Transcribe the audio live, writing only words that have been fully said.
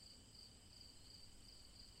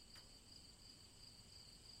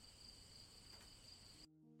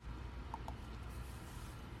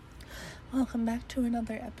Welcome back to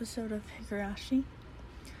another episode of Higurashi.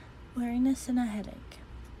 Weariness and a headache.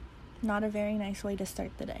 Not a very nice way to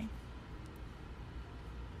start the day.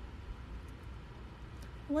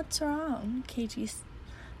 What's wrong, Keiji?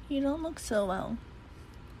 You don't look so well.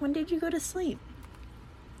 When did you go to sleep?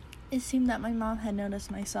 It seemed that my mom had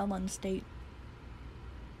noticed my sullen state.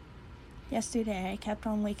 Yesterday, I kept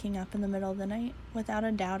on waking up in the middle of the night. Without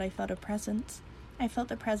a doubt, I felt a presence. I felt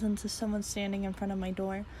the presence of someone standing in front of my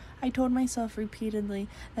door. I told myself repeatedly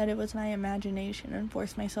that it was my imagination and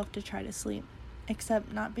forced myself to try to sleep.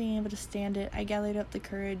 Except not being able to stand it, I gathered up the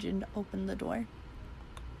courage and opened the door.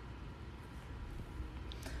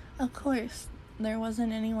 Of course, there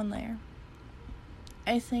wasn't anyone there.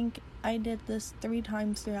 I think I did this 3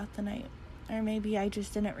 times throughout the night. Or maybe I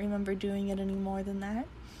just didn't remember doing it any more than that.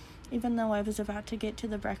 Even though I was about to get to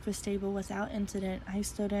the breakfast table without incident, I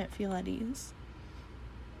still didn't feel at ease.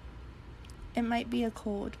 It might be a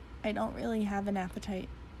cold. I don't really have an appetite.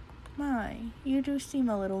 My, you do seem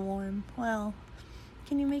a little warm. Well,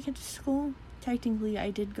 can you make it to school? Technically,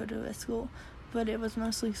 I did go to a school, but it was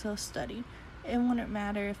mostly self-study. It wouldn't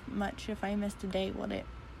matter much if I missed a day, would it?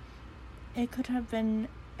 It could have been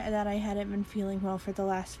that I hadn't been feeling well for the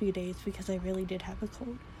last few days because I really did have a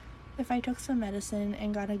cold. If I took some medicine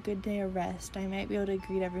and got a good day of rest, I might be able to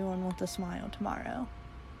greet everyone with a smile tomorrow.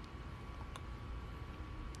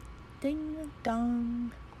 Ding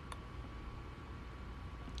dong.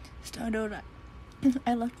 Startled,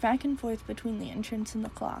 I looked back and forth between the entrance and the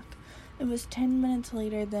clock. It was 10 minutes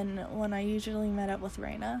later than when I usually met up with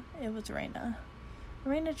Reina. It was Reina.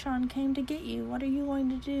 Reina-chan came to get you. What are you going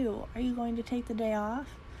to do? Are you going to take the day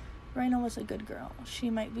off? Reina was a good girl. She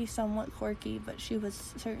might be somewhat quirky, but she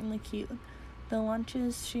was certainly cute. The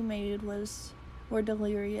lunches she made were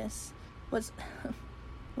delicious,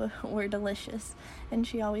 and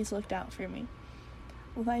she always looked out for me.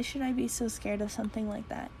 Why should I be so scared of something like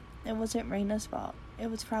that? It wasn't Reina's fault.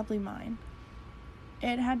 It was probably mine.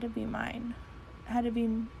 It had to be mine.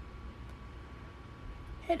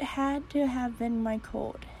 It had to have been my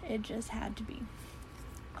cold. It just had to be.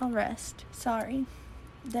 I'll rest. Sorry.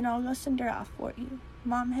 Then I'll go send her off for you.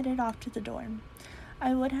 Mom headed off to the dorm.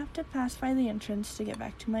 I would have to pass by the entrance to get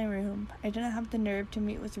back to my room. I didn't have the nerve to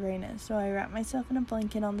meet with Reina, so I wrapped myself in a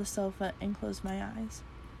blanket on the sofa and closed my eyes.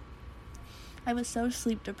 I was so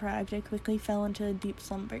sleep-deprived I quickly fell into a deep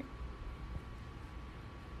slumber.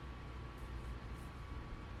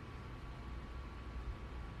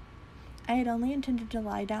 I had only intended to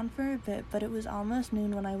lie down for a bit, but it was almost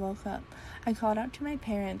noon when I woke up. I called out to my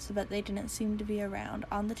parents, but they didn't seem to be around.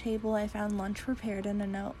 On the table, I found lunch prepared and a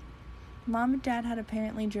note. Mom and Dad had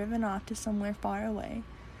apparently driven off to somewhere far away.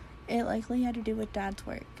 It likely had to do with Dad's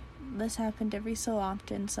work. This happened every so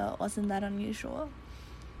often, so it wasn't that unusual.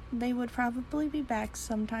 They would probably be back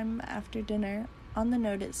sometime after dinner. On the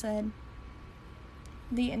note it said,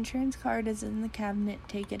 "The insurance card is in the cabinet.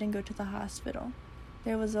 Take it and go to the hospital."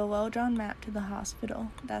 There was a well-drawn map to the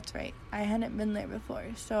hospital. That's right. I hadn't been there before,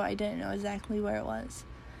 so I didn't know exactly where it was.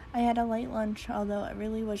 I had a light lunch, although it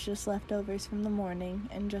really was just leftovers from the morning,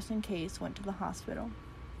 and just in case, went to the hospital.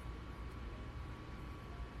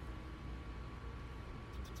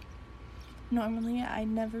 Normally, I'd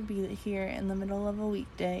never be here in the middle of a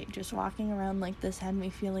weekday. Just walking around like this had me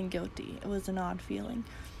feeling guilty. It was an odd feeling.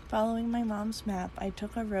 Following my mom's map, I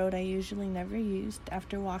took a road I usually never used.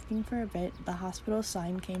 After walking for a bit, the hospital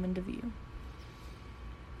sign came into view.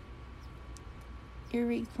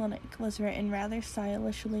 Erie Clinic was written rather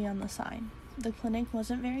stylishly on the sign. The clinic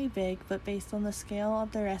wasn't very big, but based on the scale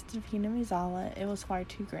of the rest of Hinamizawa, it was far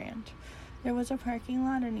too grand. There was a parking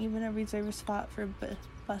lot and even a reserved spot for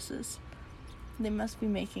buses. They must be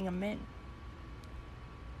making a mint.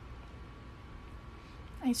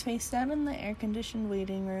 I spaced out in the air-conditioned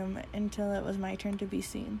waiting room until it was my turn to be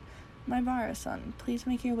seen. Maibara-san, please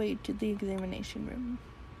make your way to the examination room.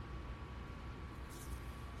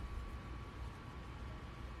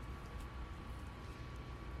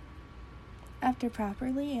 After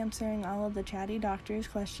properly answering all of the chatty doctor's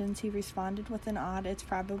questions, he responded with an odd, "It's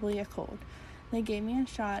probably a cold." They gave me a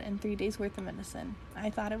shot and 3 days worth of medicine.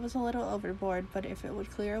 I thought it was a little overboard, but if it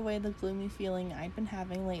would clear away the gloomy feeling I'd been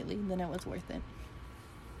having lately, then it was worth it.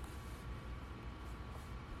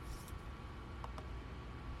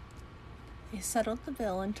 I settled the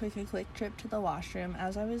bill and took a quick trip to the washroom.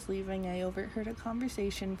 As I was leaving, I overheard a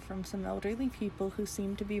conversation from some elderly people who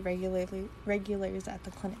seemed to be regulars at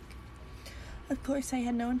the clinic. Of course, I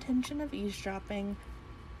had no intention of eavesdropping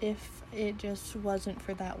if it just wasn't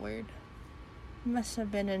for that word. Must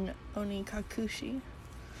have been an onikakushi.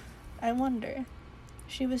 I wonder.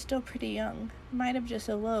 She was still pretty young. Might have just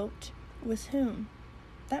eloped. With whom?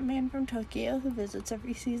 That man from Tokyo who visits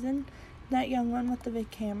every season? That young one with the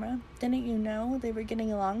big camera? Didn't you know they were getting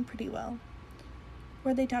along pretty well?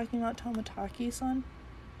 Were they talking about Tomotaki-san?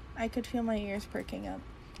 I could feel my ears perking up.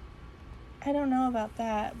 I don't know about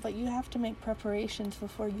that, but you have to make preparations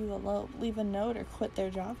before you elope, leave a note or quit their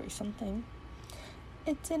job or something.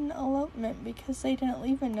 It's an elopement because they didn't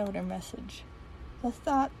leave a note or message. The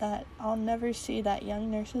thought that I'll never see that young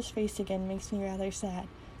nurse's face again makes me rather sad.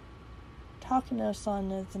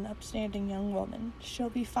 Takano-san is an upstanding young woman. She'll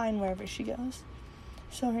be fine wherever she goes.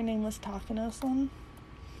 So her name was Takano-san?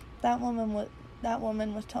 That woman was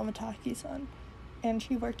Tomotaki-san, and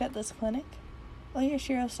she worked at this clinic?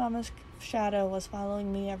 Oyashiro-sama's shadow was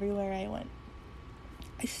following me everywhere I went.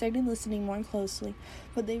 I started listening more closely,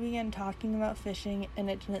 but they began talking about fishing, and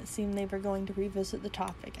it didn't seem they were going to revisit the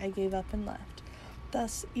topic. I gave up and left.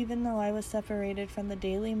 Thus, even though I was separated from the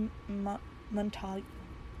daily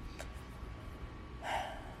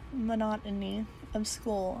monotony of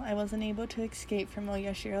school, I wasn't able to escape from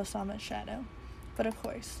Oyashiro-sama's shadow. But of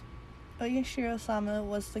course, Oyashiro-sama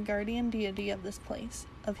was the guardian deity of this place,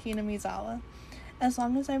 of Hinamizawa. As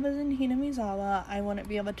long as I was in Hinamizawa, I wouldn't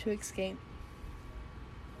be able to escape.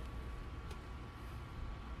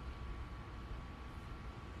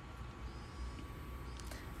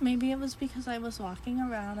 Maybe it was because I was walking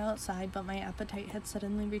around outside, but my appetite had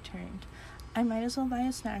suddenly returned. I might as well buy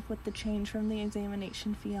a snack with the change from the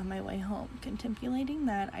examination fee on my way home. Contemplating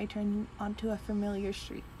that, I turned onto a familiar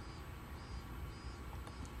street.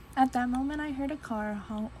 At that moment, I heard a car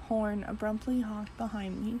horn abruptly honked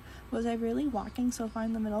behind me. Was I really walking so far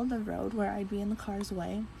in the middle of the road where I'd be in the car's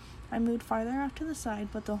way? I moved farther off to the side,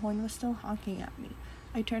 but the horn was still honking at me.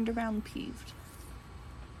 I turned around, peeved.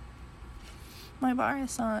 My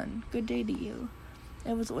Bara-san, good day to you.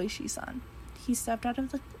 It was Oishi-san. He stepped out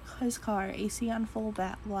of his car, AC on full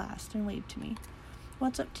blast, and waved to me.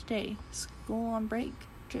 What's up today? School on break?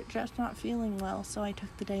 Just not feeling well, so I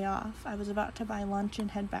took the day off. I was about to buy lunch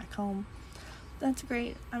and head back home. That's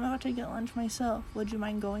great. I'm about to get lunch myself. Would you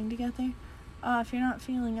mind going together? If you're not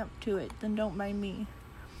feeling up to it, then don't mind me.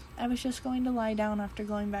 I was just going to lie down after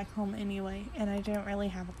going back home anyway, and I didn't really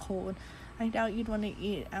have a cold. I doubt you'd want to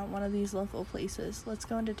eat at one of these local places. Let's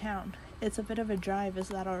go into town. It's a bit of a drive, is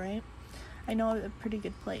that alright? I know a pretty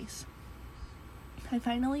good place. I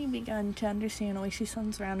finally began to understand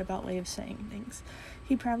Oishi-san's roundabout way of saying things.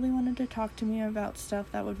 He probably wanted to talk to me about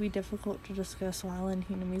stuff that would be difficult to discuss while in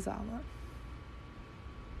Hinamizawa.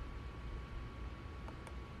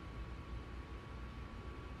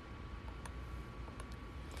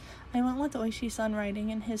 I went with Oishi-san riding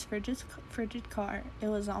in his frigid car. It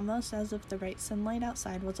was almost as if the bright sunlight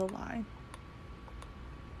outside was a lie.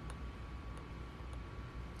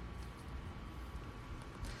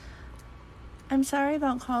 I'm sorry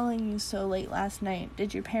about calling you so late last night.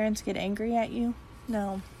 Did your parents get angry at you?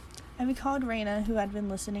 No. I recalled Reina, who had been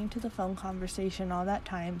listening to the phone conversation all that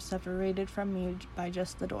time, separated from me by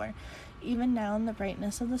just the door. Even now in the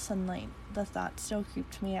brightness of the sunlight, the thought still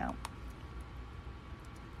creeped me out.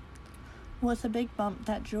 With a big bump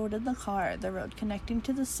that jolted the car, the road connecting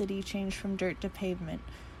to the city changed from dirt to pavement.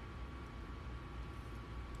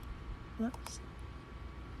 Whoops.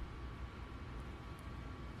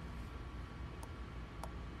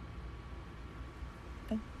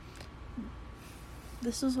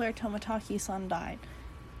 This is where Tomotaki-san died.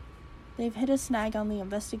 They've hit a snag on the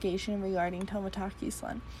investigation regarding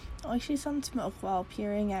Tomotaki-san. Oishi-san smoked while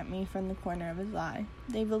peering at me from the corner of his eye.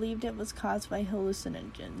 They believed it was caused by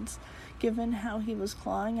hallucinogens, given how he was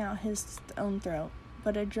clawing out his own throat,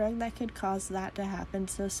 but a drug that could cause that to happen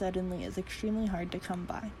so suddenly is extremely hard to come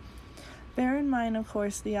by. Bear in mind, of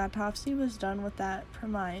course, the autopsy was done with that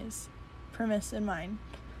premise in mind,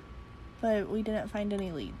 but we didn't find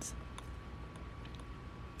any leads.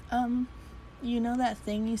 You know that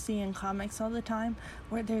thing you see in comics all the time,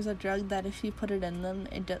 where there's a drug that if you put it in them,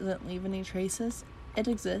 it doesn't leave any traces? It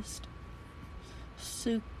exists.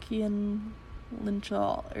 Sukian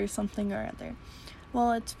Lynchol or something or other.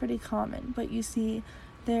 Well, it's pretty common, but you see,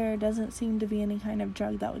 there doesn't seem to be any kind of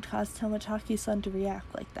drug that would cause Tomotaki-san to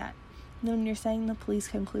react like that. Then you're saying the police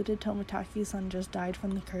concluded Tomotaki-san just died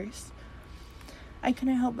from the curse? I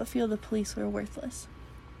couldn't help but feel the police were worthless.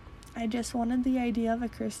 I just wanted the idea of a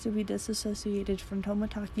curse to be disassociated from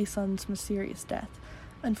Tomotaki-san's mysterious death.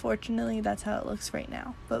 Unfortunately, that's how it looks right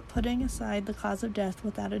now. But putting aside the cause of death,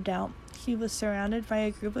 without a doubt, he was surrounded by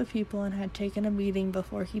a group of people and had taken a beating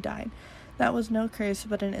before he died. That was no curse,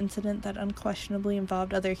 but an incident that unquestionably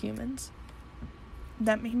involved other humans.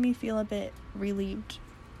 That made me feel a bit relieved.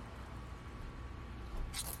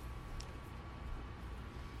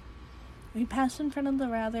 We passed in front of the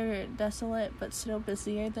rather desolate but still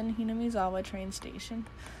busier than Hinamizawa train station.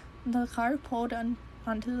 The car pulled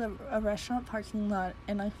onto a restaurant parking lot,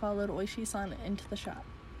 and I followed Oishi-san into the shop.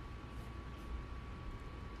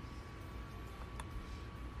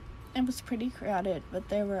 It was pretty crowded, but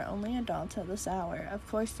there were only adults at this hour. Of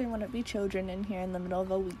course, there wouldn't be children in here in the middle of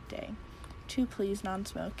a weekday. 2, please,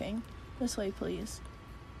 non-smoking. This way, please.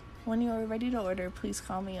 When you are ready to order, please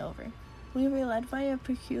call me over. We were led by a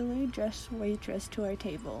peculiarly dressed waitress to our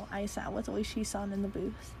table. I sat with Oishi-san in the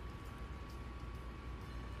booth.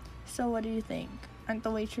 So what do you think? Aren't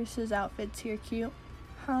the waitresses' outfits here cute?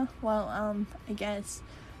 Huh? Well, I guess.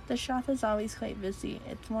 The shop is always quite busy.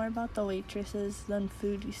 It's more about the waitresses than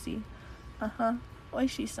food, you see. Uh-huh.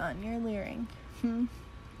 Oishi-san, you're leering.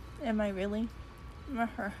 Am I really?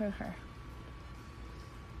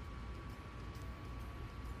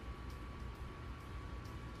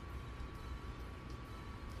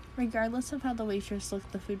 Regardless of how the waitress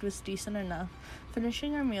looked, the food was decent enough.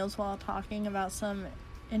 Finishing our meals while talking about some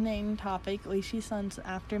inane topic, Oishi-san's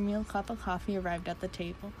after-meal cup of coffee arrived at the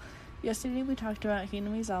table. Yesterday we talked about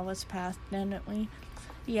Hinamizawa's past, didn't we?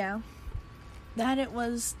 Yeah. That it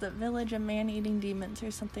was the village of man-eating demons or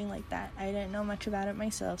something like that. I didn't know much about it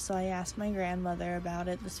myself, so I asked my grandmother about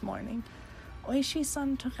it this morning.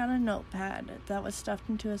 Oishi-san took out a notepad that was stuffed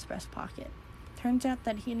into his breast pocket. Turns out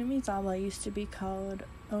that Hinamizawa used to be called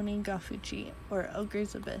Onigafuchi, or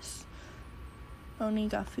Ogre's Abyss.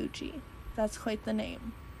 Onigafuchi. That's quite the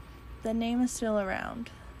name. The name is still around.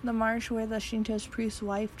 The marsh where the Shinto's priest's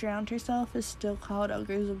wife drowned herself is still called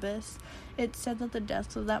Ogre's Abyss. It's said that the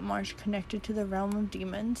depths of that marsh connected to the realm of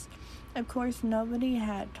demons. Of course, nobody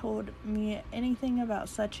had told me anything about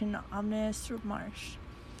such an ominous marsh.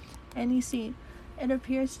 And you see, it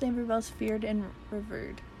appears they were both feared and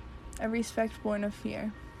revered. A respect born of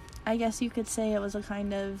fear. I guess you could say it was a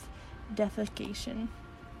kind of deification.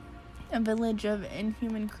 A village of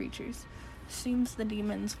inhuman creatures. Seems the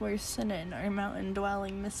demons were Sinin, or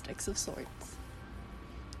mountain-dwelling mystics of sorts.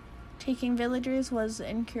 Taking villagers was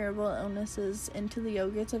incurable illnesses into the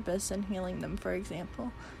Ogre's Abyss and healing them, for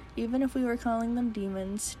example. Even if we were calling them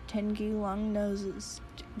demons, Tengi, long noses,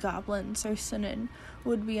 goblins, or Sinin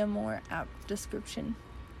would be a more apt description.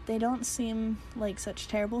 They don't seem like such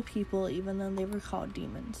terrible people, even though they were called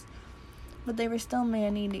demons. But they were still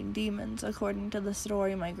man-eating demons, according to the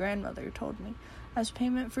story my grandmother told me. As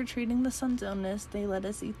payment for treating the son's illness, they let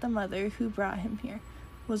us eat the mother who brought him here,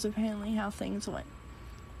 was apparently how things went.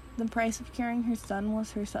 The price of curing her son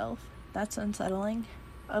was herself. That's unsettling.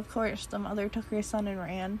 Of course, the mother took her son and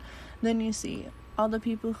ran. Then you see, all the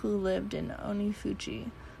people who lived in Onigafuchi,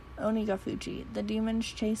 the demons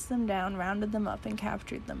chased them down, rounded them up, and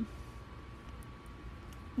captured them.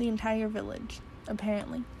 The entire village,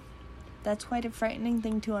 apparently. That's quite a frightening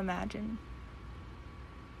thing to imagine.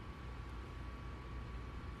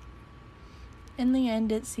 In the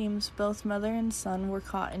end, it seems both mother and son were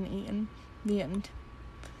caught and eaten. The end.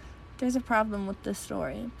 There's a problem with this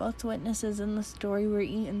story. Both witnesses in the story were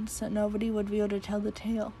eaten, so nobody would be able to tell the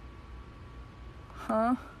tale.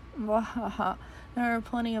 Huh? Wahaha. There are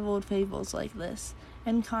plenty of old fables like this.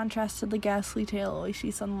 In contrast to the ghastly tale,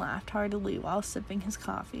 Oishi-san laughed heartily while sipping his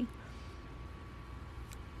coffee.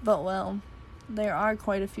 But well, there are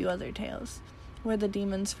quite a few other tales, where the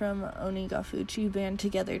demons from Onigafuchi band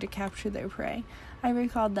together to capture their prey. I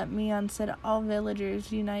recalled that Mion said all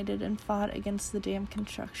villagers united and fought against the dam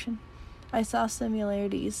construction. I saw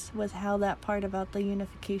similarities with how that part about the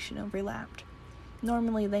unification overlapped.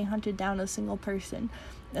 Normally they hunted down a single person,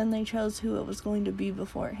 and they chose who it was going to be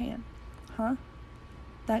beforehand. Huh?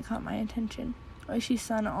 That caught my attention.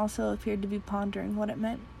 Oishi-san also appeared to be pondering what it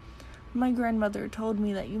meant. My grandmother told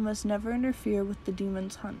me that you must never interfere with the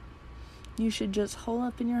demon's hunt. You should just hole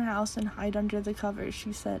up in your house and hide under the covers,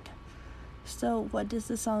 she said. So, what does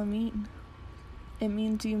this all mean? It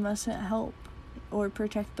means you mustn't help or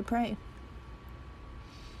protect the prey.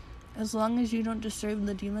 As long as you don't disturb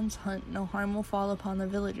the demon's hunt, no harm will fall upon the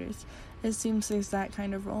villagers. It seems there's that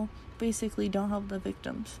kind of rule. Basically, don't help the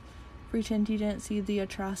victims. Pretend you didn't see the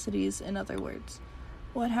atrocities, in other words.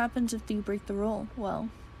 What happens if you break the rule? Well,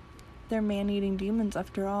 they're man-eating demons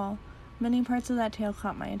after all. Many parts of that tale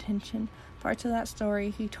caught my attention. Parts of that story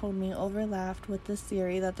he told me overlapped with this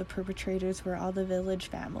theory that the perpetrators were all the village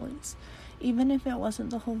families. Even if it wasn't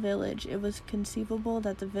the whole village, it was conceivable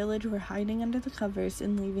that the village were hiding under the covers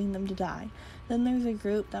and leaving them to die. Then there's a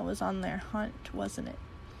group that was on their hunt, wasn't it?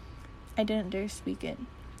 I didn't dare speak it.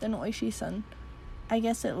 Then Oishi-san, I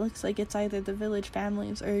guess it looks like it's either the village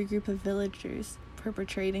families or a group of villagers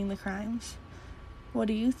perpetrating the crimes. What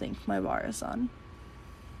do you think, my Bara-san?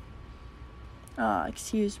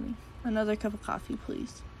 Excuse me. Another cup of coffee,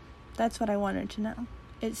 please. That's what I wanted to know.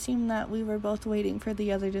 It seemed that we were both waiting for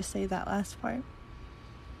the other to say that last part.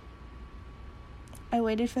 I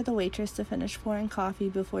waited for the waitress to finish pouring coffee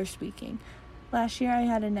before speaking. Last year I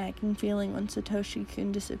had a nagging feeling when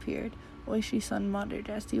Satoshi-kun disappeared, Oishi-san muttered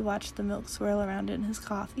as he watched the milk swirl around in his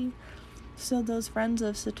coffee. So those friends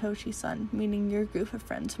of Satoshi-san, meaning your group of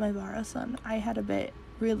friends, Maibara-san, I had a bit,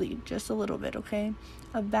 really, just a little bit, okay,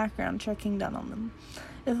 of background checking done on them.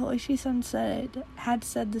 If Oishi-san had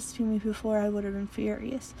said this to me before, I would have been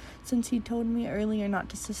furious, since he told me earlier not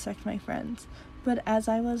to suspect my friends. But as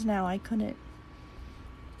I was now, I couldn't.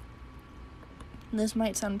 This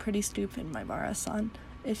might sound pretty stupid, Maibara-san.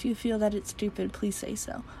 If you feel that it's stupid, please say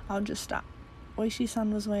so. I'll just stop.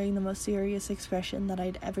 Oishi-san was wearing the most serious expression that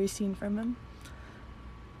I'd ever seen from him.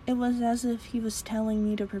 It was as if he was telling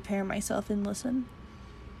me to prepare myself and listen.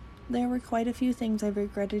 There were quite a few things I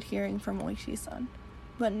regretted hearing from Oishi-san,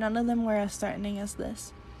 but none of them were as threatening as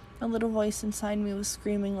this. A little voice inside me was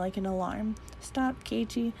screaming like an alarm. Stop,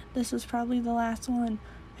 Keiichi. This was probably the last one.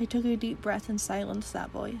 I took a deep breath and silenced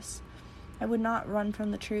that voice. I would not run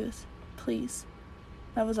from the truth. Please.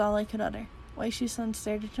 That was all I could utter. Oishi-san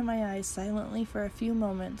stared into my eyes silently for a few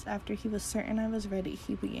moments. After he was certain I was ready,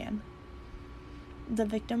 he began. The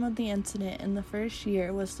victim of the incident in the first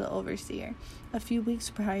year was the overseer. A few weeks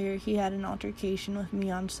prior, he had an altercation with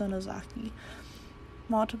Mion Sonozaki.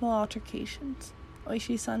 Multiple altercations.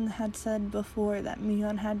 Oishi-san had said before that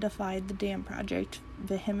Mion had defied the dam project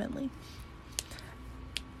vehemently.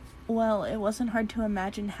 Well, it wasn't hard to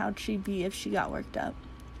imagine how'd she be if she got worked up.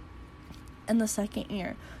 In the second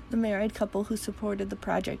year, the married couple who supported the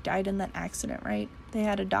project died in that accident, right? They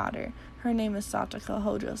had a daughter. Her name is Satoko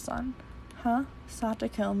Hojo-san. Huh?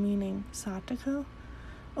 Satoko meaning Satoko?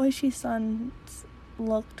 Oishi-san's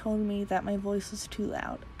look told me that my voice was too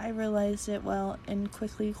loud. I realized it well and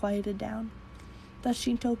quickly quieted down. The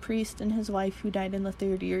Shinto priest and his wife who died in the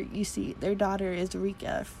third year, you see, their daughter is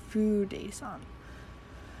Rika Furude-san.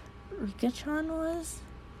 Rika-chan was?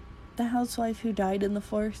 The housewife who died in the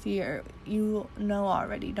fourth year, you know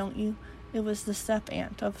already, don't you? It was the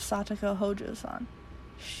step-aunt of Satoko Hojo-san.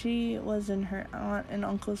 She was in her aunt and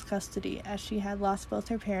uncle's custody, as she had lost both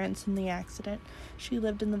her parents in the accident. She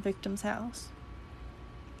lived in the victim's house.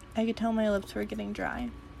 I could tell my lips were getting dry.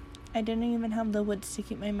 I didn't even have the wits to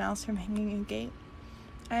keep my mouth from hanging agape.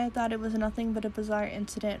 I had thought it was nothing but a bizarre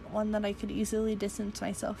incident, one that I could easily distance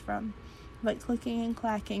myself from. But clicking and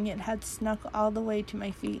clacking, it had snuck all the way to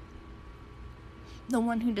my feet. The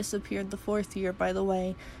one who disappeared the fourth year, by the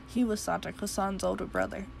way, he was Satoko-san's older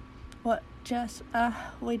brother. What, Jess?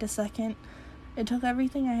 Wait a second. It took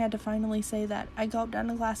everything I had to finally say that. I gulped down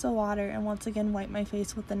a glass of water and once again wiped my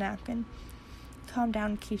face with the napkin. Calm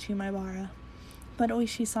down, Keiichi Maibara. But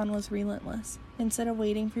Oishi-san was relentless. Instead of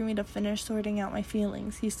waiting for me to finish sorting out my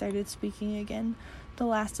feelings, he started speaking again, the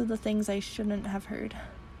last of the things I shouldn't have heard.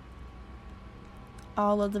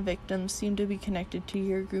 All of the victims seem to be connected to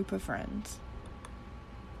your group of friends.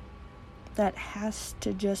 That has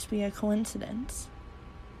to just be a coincidence.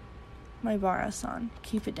 Maibara-san,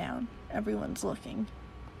 keep it down. Everyone's looking.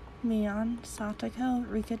 Mion, Satoko,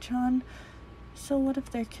 Rika-chan. So what if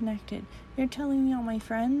they're connected? You're telling me all my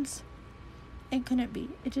friends? It couldn't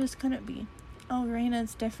be. It just couldn't be. Oh,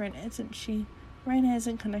 Reina's different, isn't she? Reina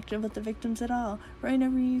isn't connected with the victims at all. Reina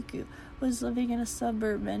Ryuku was living in a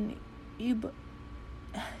suburb in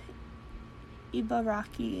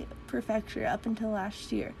Ibaraki Prefecture up until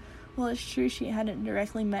last year. Well, it's true she hadn't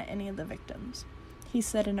directly met any of the victims, he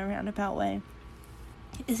said in a roundabout way.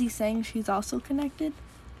 Is he saying she's also connected?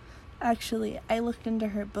 Actually, I looked into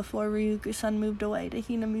her before Ryugu-san moved away to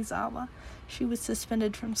Hinamizawa. She was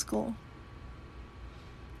suspended from school.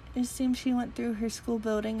 It seems she went through her school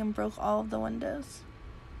building and broke all of the windows.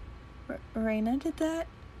 Reina did that?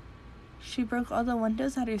 She broke all the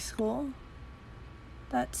windows at her school?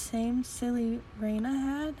 That same silly Reina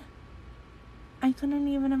had? I couldn't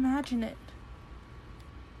even imagine it.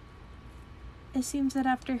 It seems that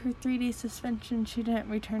after her 3-day suspension, she didn't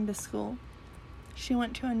return to school. She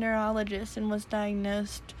went to a neurologist and was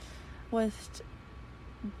diagnosed with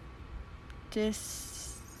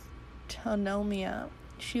dysautonomia.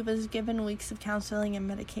 She was given weeks of counseling and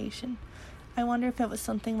medication. I wonder if it was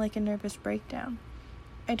something like a nervous breakdown.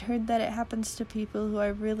 I'd heard that it happens to people who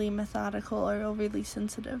are really methodical or overly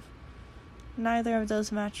sensitive. Neither of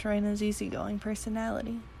those matched Reina's easygoing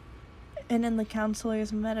personality. And in the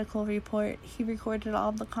counselor's medical report, he recorded all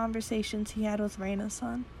of the conversations he had with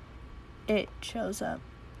Reina-san. It shows up,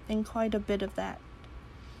 and quite a bit of that.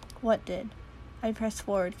 What did? I pressed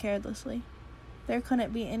forward carelessly. There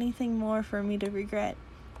couldn't be anything more for me to regret.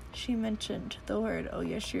 She mentioned the word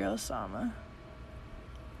Oyashiro-sama.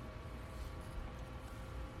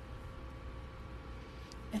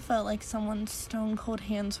 It felt like someone's stone-cold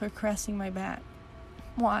hands were caressing my back.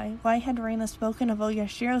 Why? Why had Reina spoken of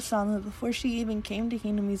Oyashiro-sama before she even came to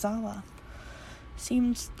Hinamizawa?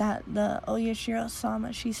 Seems that the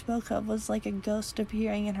Oyashiro-sama she spoke of was like a ghost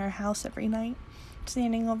appearing in her house every night,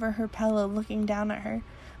 standing over her pillow looking down at her.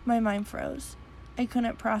 My mind froze. I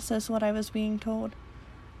couldn't process what I was being told.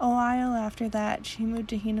 A while after that, she moved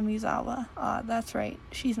to Hinamizawa. That's right,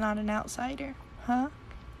 she's not an outsider. Huh?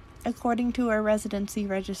 According to her residency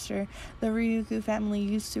register, the Ryugu family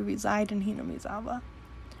used to reside in Hinamizawa.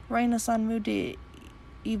 Reina-san moved to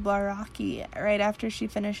Ibaraki right after she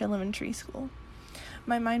finished elementary school.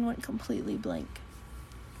 My mind went completely blank.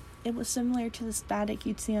 It was similar to the static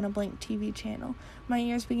you'd see on a blank TV channel. My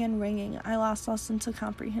ears began ringing. I lost all sense of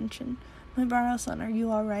comprehension. My Baro-san, are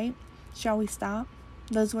you all right? Shall we stop?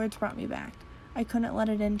 Those words brought me back. I couldn't let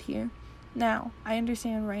it end here. Now, I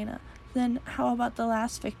understand Reina. Then, how about the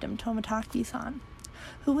last victim, Toмотaki-san?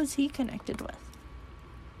 Who was he connected with?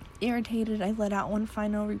 Irritated, I let out one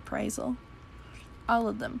final reprisal. All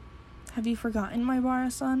of them. Have you forgotten, my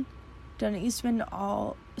Baro-san? Didn't you spend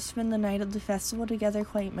the night of the festival together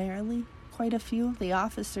quite merrily? Quite a few of the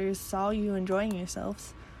officers saw you enjoying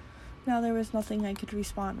yourselves. Now there was nothing I could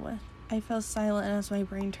respond with. I fell silent as my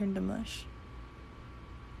brain turned to mush.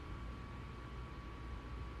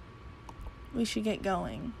 We should get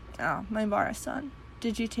going. My Baro-san.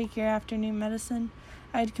 Did you take your afternoon medicine?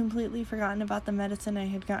 I had completely forgotten about the medicine I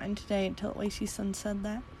had gotten today until Oishi-san said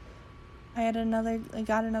that. I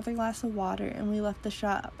got another glass of water, and we left the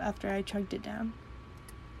shop after I chugged it down.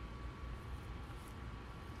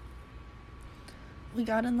 We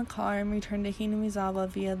got in the car and returned to Hinamizawa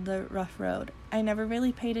via the rough road. I never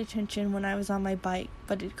really paid attention when I was on my bike,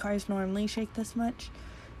 but did cars normally shake this much?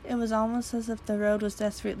 It was almost as if the road was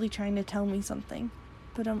desperately trying to tell me something.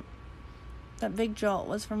 But that big jolt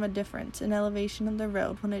was from a difference in elevation of the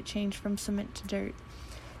road when it changed from cement to dirt.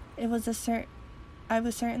 I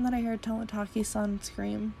was certain that I heard Toмотaki-san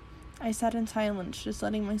scream. I sat in silence, just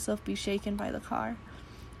letting myself be shaken by the car.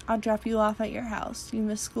 I'll drop you off at your house. You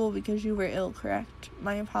missed school because you were ill, correct?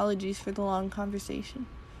 My apologies for the long conversation.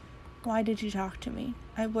 Why did you talk to me?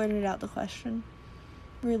 I blurted out the question.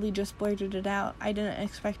 Really just blurted it out. I didn't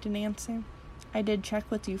expect an answer. I did check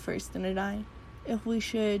with you first, didn't I? If we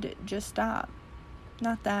should just stop.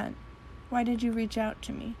 Not that. Why did you reach out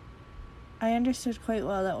to me? I understood quite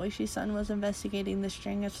well that Oishi-san was investigating the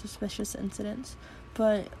string of suspicious incidents,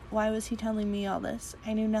 but why was he telling me all this?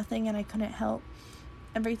 I knew nothing and I couldn't help.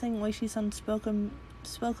 Everything Oishi-san spoke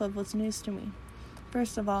of was news to me.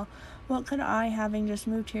 First of all, what could I, having just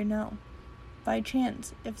moved here, know? By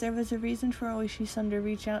chance, if there was a reason for Oishi-san to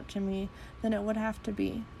reach out to me, then it would have to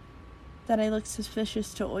be that I looked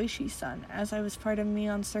suspicious to Oishi-san, as I was part of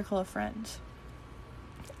Mion's circle of friends.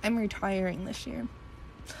 I'm retiring this year.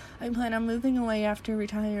 I plan on moving away after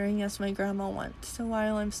retiring as my grandma went, so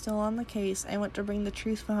while I'm still on the case, I want to bring the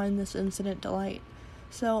truth behind this incident to light.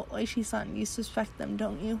 So, Oishi-san, you suspect them,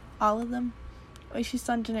 don't you? All of them?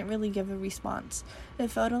 Oishi-san didn't really give a response.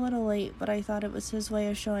 It felt a little late, but I thought it was his way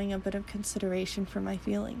of showing a bit of consideration for my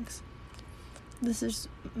feelings. This is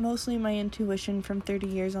mostly my intuition from 30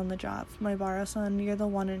 years on the job. My Baro-san, you're the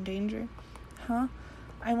one in danger. Huh?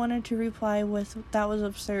 I wanted to reply with, that was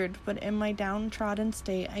absurd, but in my downtrodden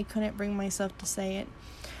state, I couldn't bring myself to say it.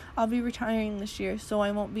 I'll be retiring this year, so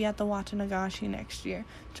I won't be at the Watanagashi next year,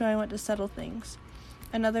 so I want to settle things.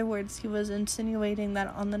 In other words, he was insinuating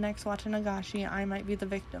that on the next Watanagashi, I might be the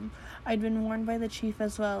victim. I'd been warned by the chief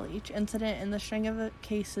as well. Each incident in the string of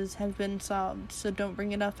cases had been solved, so don't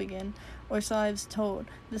bring it up again. Or so I was told.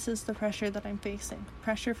 This is the pressure that I'm facing.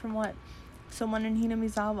 Pressure from what? Someone in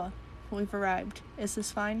Hinamizawa. We've arrived. Is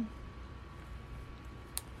this fine?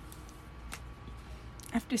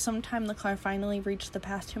 After some time, the car finally reached the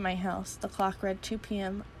path to my house. The clock read 2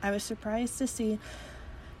 p.m. I was surprised to see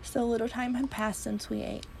so little time had passed since we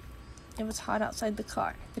ate. It was hot outside the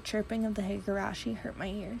car. The chirping of the higurashi hurt my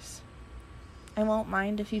ears. I won't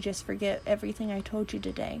mind if you just forget everything I told you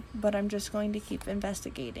today, but I'm just going to keep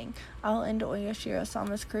investigating. I'll end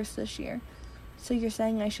Oyashiro-sama's curse this year. So you're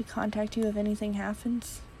saying I should contact you if anything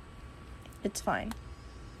happens? It's fine.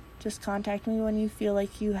 Just contact me when you feel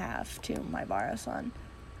like you have to, my Baro-san.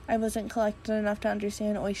 I wasn't collected enough to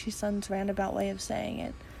understand Oishi-san's roundabout way of saying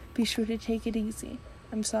it. Be sure to take it easy.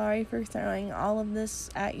 I'm sorry for throwing all of this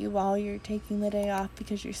at you while you're taking the day off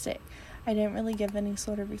because you're sick. I didn't really give any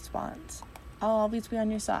sort of response. I'll always be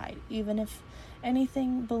on your side. Even if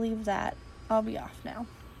anything, believe that. I'll be off now.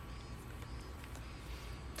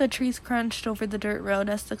 The trees crunched over the dirt road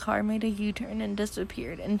as the car made a U-turn and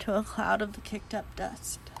disappeared into a cloud of the kicked-up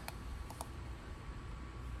dust.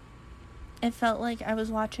 It felt like I was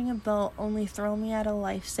watching a boat only throw me at a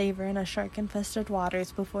lifesaver in a shark-infested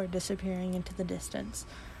waters before disappearing into the distance.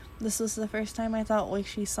 This was the first time I thought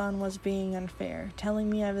Oishi-san was being unfair, telling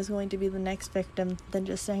me I was going to be the next victim, then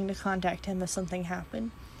just saying to contact him if something happened.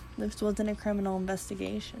 This wasn't a criminal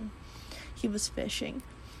investigation. He was fishing,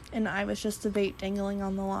 and I was just a bait dangling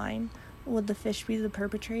on the line. Would the fish be the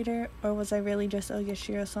perpetrator, or was I really just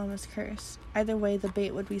Ogashiro-sama's curse? Either way, the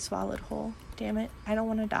bait would be swallowed whole. Damn it, I don't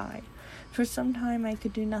want to die. For some time, I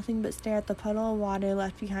could do nothing but stare at the puddle of water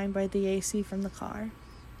left behind by the AC from the car.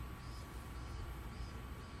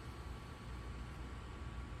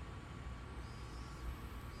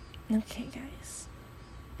 Okay, guys.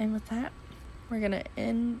 And with that, we're going to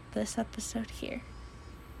end this episode here.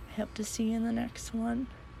 I hope to see you in the next one.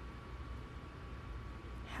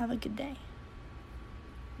 Have a good day.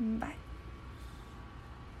 Bye.